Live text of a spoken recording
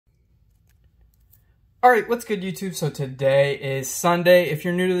Alright, what's good YouTube? So today is Sunday. If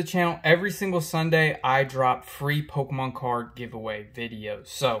you're new to the channel, every single Sunday I drop free Pokemon card giveaway videos.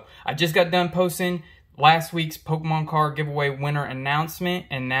 So I just got done posting last week's Pokemon card giveaway winner announcement,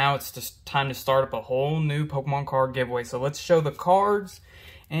 and now it's just time to start up a whole new Pokemon card giveaway. So let's show the cards,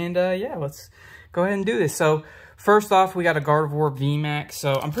 and yeah, let's go ahead and do this. So first off, we got a Gardevoir VMAX.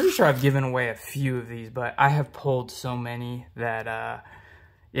 So I'm pretty sure I've given away a few of these, but I have pulled so many that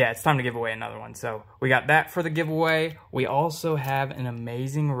yeah, it's time to give away another one. So we got that for the giveaway. We also have an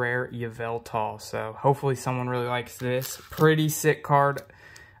amazing rare Yveltal. So hopefully someone really likes this. Pretty sick card.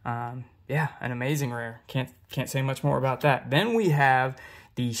 Yeah, an amazing rare. Can't say much more about that. Then we have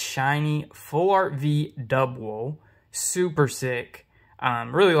the shiny Full Art V Dubwool. Super sick.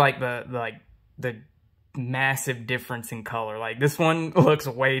 Really like the massive difference in color. Like, this one looks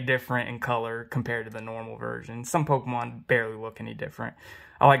way different in color compared to the normal version. Some Pokemon barely look any different.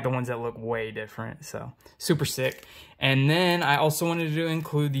 I like the ones that look way different, so super sick. And then I also wanted to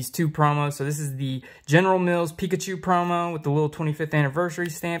include these two promos. So this is the General Mills Pikachu promo with the little 25th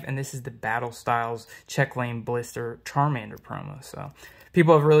anniversary stamp, and this is the Battle Styles Check Lane Blister Charmander promo. So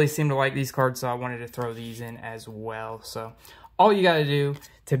people have really seemed to like these cards, so I wanted to throw these in as well. So all you got to do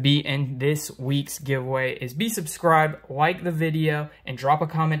to be in this week's giveaway is be subscribed, like the video, and drop a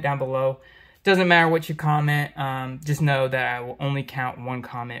comment down below. Doesn't matter what you comment, just know that I will only count one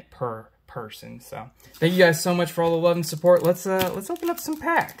comment per person. So thank you guys so much for all the love and support. Let's open up some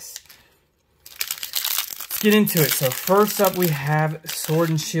packs. Let's get into it. So first up, we have Sword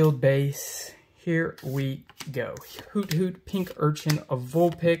and Shield base. Here we go. Hoot Hoot, Pink Urchin, a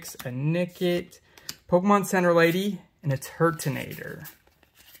Vulpix, a Nickit, Pokemon Center Lady, and a Turtonator.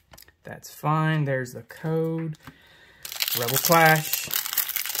 That's fine. There's the code. Rebel Clash.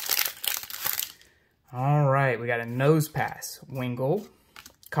 Alright, we got a Nose Pass, Wingull,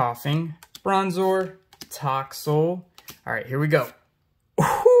 Coughing, Bronzor, Toxel. Alright, here we go.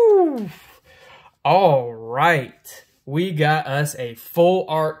 Alright, we got us a full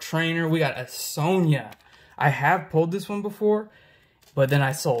art trainer. We got a Sonia. I have pulled this one before, but then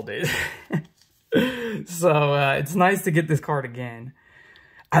I sold it. So it's nice to get this card again.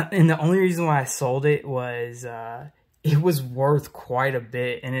 And the only reason why I sold it was it was worth quite a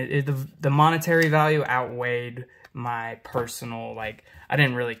bit, and the monetary value outweighed my personal, like, I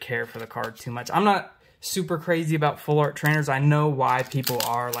didn't really care for the card too much. I'm not super crazy about full art trainers. I know why people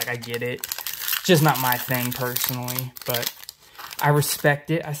are, like, I get it. It's just not my thing personally, but I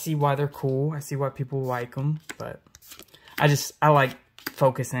respect it. I see why they're cool. I see why people like them, but I like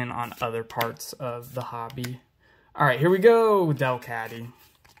focusing on other parts of the hobby. All right, here we go, Delcatty.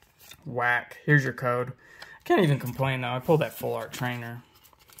 Whack. Here's your code. Can't even complain though. I pulled that full art trainer.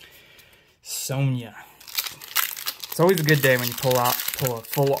 Sonia. It's always a good day when you pull a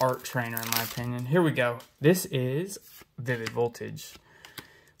full art trainer, in my opinion. Here we go. This is Vivid Voltage.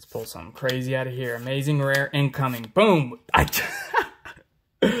 Let's pull something crazy out of here. Amazing rare incoming. Boom.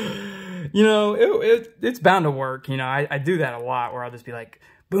 You know, it's bound to work. You know, I do that a lot where I'll just be like,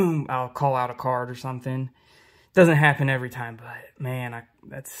 boom, I'll call out a card or something. Doesn't happen every time, but man,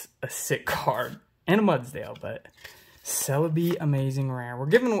 that's a sick card. And a Mudsdale, but Celebi Amazing Rare. We're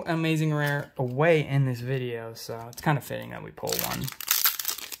giving Amazing Rare away in this video, so it's kind of fitting that we pull one.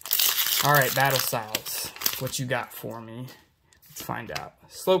 Alright, Battle Styles. What you got for me? Let's find out.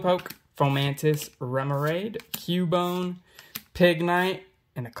 Slowpoke, Fomantis, Remoraid, Cubone, Pignite,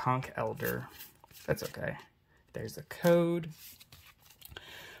 and a Conch Elder. That's okay. There's the code.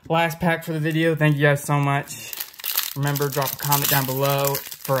 Last pack for the video. Thank you guys so much. Remember, drop a comment down below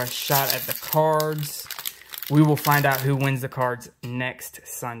for a shot at the cards. We will find out who wins the cards next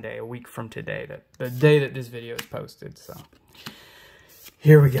Sunday, a week from today, the day that this video is posted. So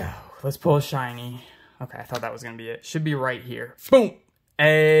here we go. Let's pull a shiny. Okay, I thought that was going to be it. Should be right here. Boom!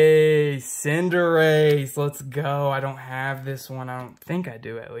 Hey, Cinderace. Let's go. I don't have this one. I don't think I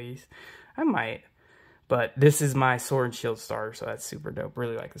do, at least. I might. But this is my Sword and Shield starter, so that's super dope.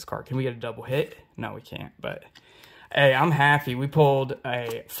 Really like this card. Can we get a double hit? No, we can't, but hey, I'm happy. We pulled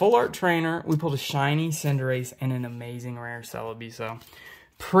a full art trainer, we pulled a shiny Cinderace, and an amazing rare Celebi. So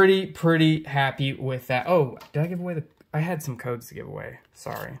pretty happy with that. Oh, did I give away I had some codes to give away.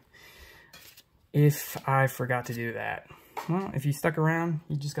 Sorry. If I forgot to do that. Well, if you stuck around,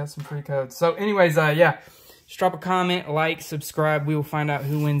 you just got some free codes. So anyways, yeah. Just drop a comment, like, subscribe. We will find out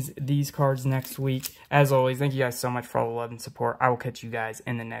who wins these cards next week. As always, thank you guys so much for all the love and support. I will catch you guys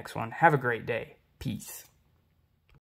in the next one. Have a great day. Peace.